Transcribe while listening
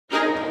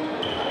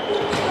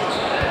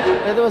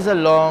It was a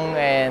long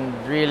and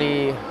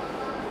really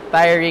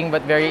tiring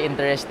but very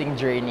interesting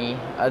journey.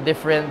 A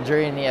different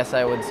journey, as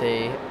I would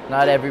say.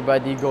 Not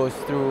everybody goes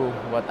through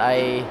what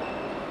I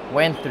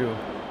went through.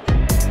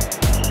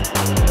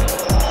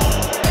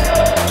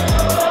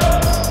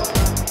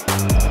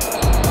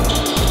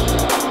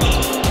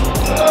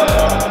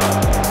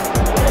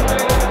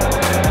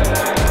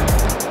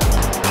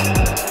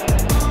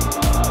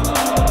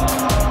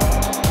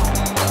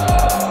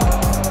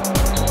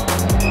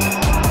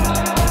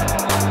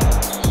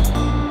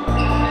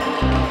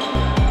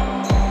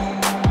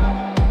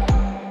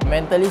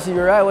 Mentally,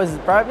 siguro, I was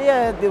probably,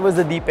 it was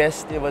the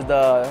deepest. It was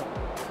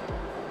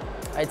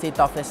I'd say,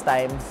 toughest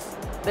times.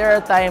 There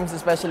are times,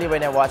 especially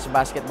when I watch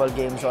basketball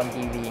games on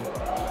TV,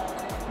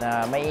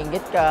 na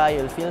maiinggit ka,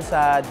 you'll feel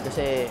sad.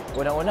 Kasi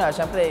unang-una,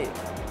 syempre,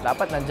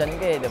 dapat nandyan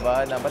ka di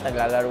ba? Dapat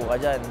naglalaro ka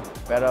dyan.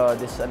 Pero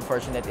this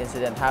unfortunate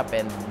incident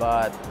happened.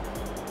 But,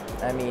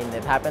 I mean,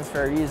 it happens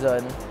for a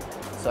reason.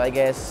 So I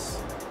guess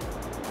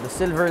the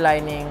silver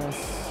linings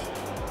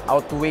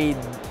outweighed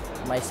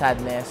my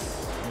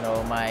sadness. You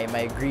know,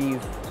 my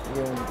grief,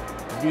 yung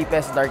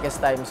deepest,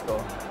 darkest times ko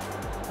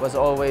was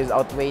always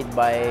outweighed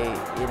by,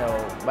 you know,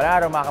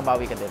 balang araw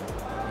makakabawi ka din.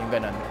 Yung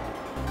ganun.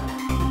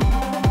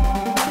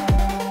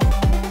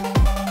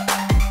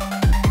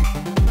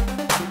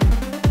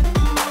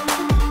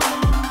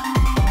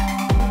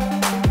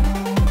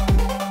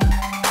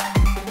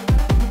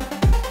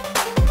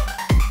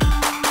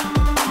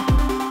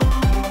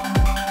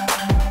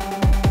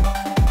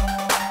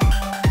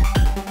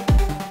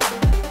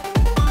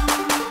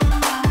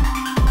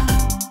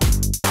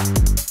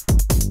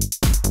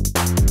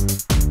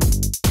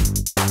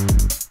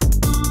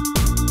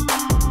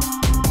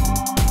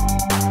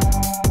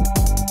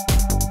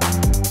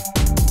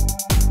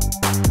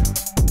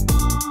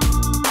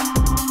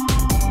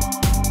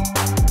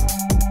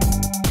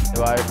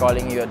 Are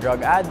calling you a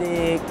drug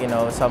addict, you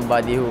know,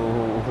 somebody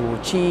who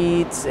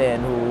cheats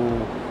and who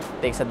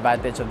takes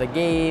advantage of the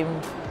game.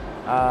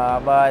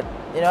 But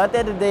you know, at the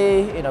end of the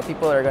day, you know,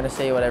 people are gonna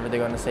say whatever they're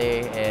gonna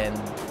say, and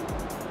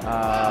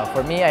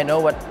for me, I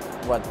know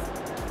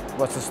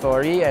what's the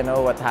story. I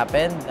know what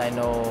happened. I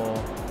know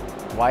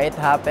why it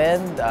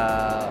happened.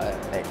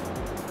 Like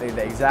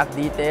the exact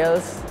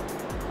details.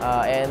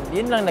 And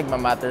yun lang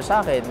nagmamatter sa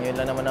akin. Yun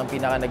lang naman ang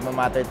pinaka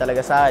nagmamatter talaga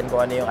sa akin,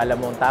 kung ano yung alam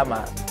mong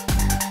tama.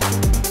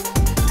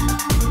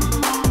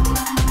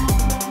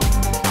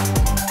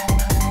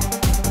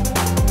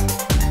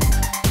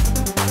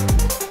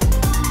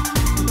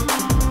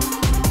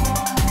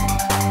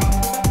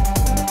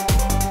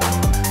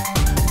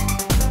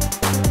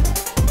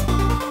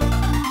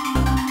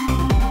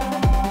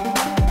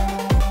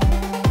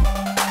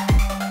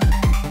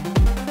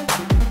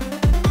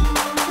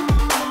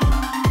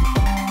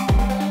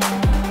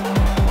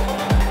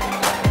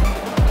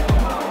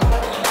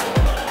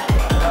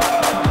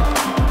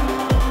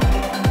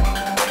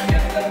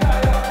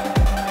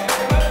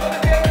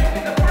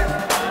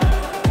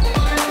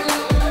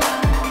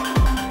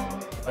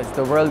 It's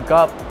the World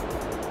Cup.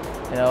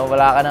 You know,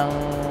 wala ka ng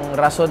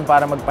rason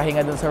para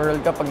magpahinga dun sa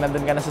World Cup pag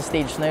nandun ka na sa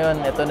stage na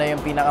yun. Ito na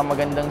yung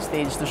pinakamagandang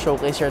stage to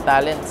showcase your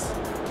talents.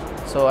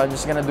 So I'm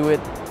just gonna do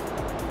it,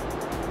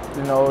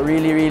 you know,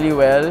 really, really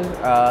well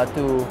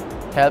to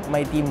help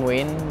my team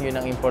win. Yun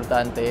ang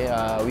importante.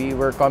 We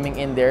were coming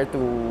in there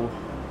to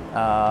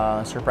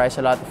surprise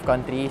a lot of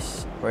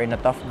countries. We're in a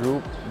tough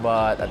group,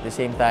 but at the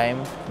same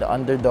time, the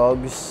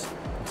underdogs.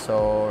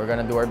 So we're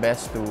gonna do our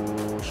best to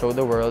show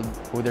the world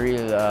who the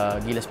real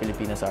Gilas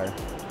Pilipinas are.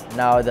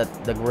 Now that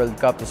the World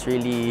Cup is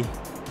really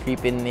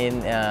creeping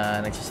in,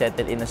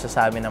 nagsisettle in na siya sa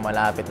amin na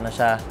malapit na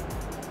siya.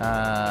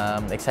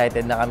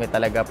 Excited na kami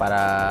talaga para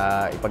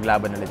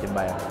ipaglaban ulit yung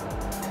bayan.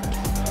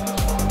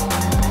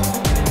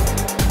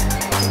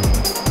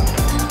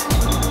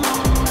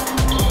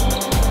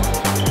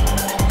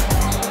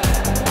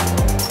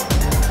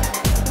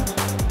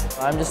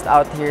 I'm just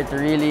out here to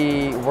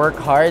really work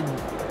hard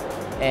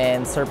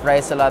and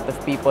surprise a lot of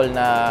people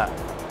na,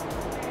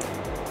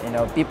 you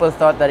know, people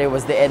thought that it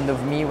was the end of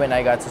me when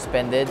I got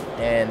suspended,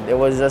 and it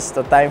was just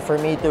a time for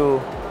me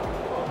to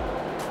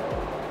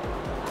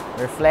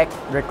reflect,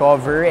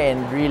 recover,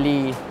 and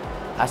really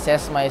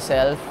assess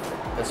myself.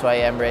 That's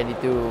why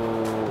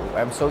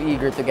I'm so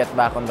eager to get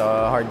back on the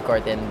hard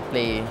court and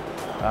play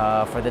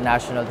for the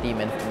national team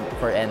and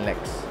for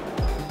NLEX.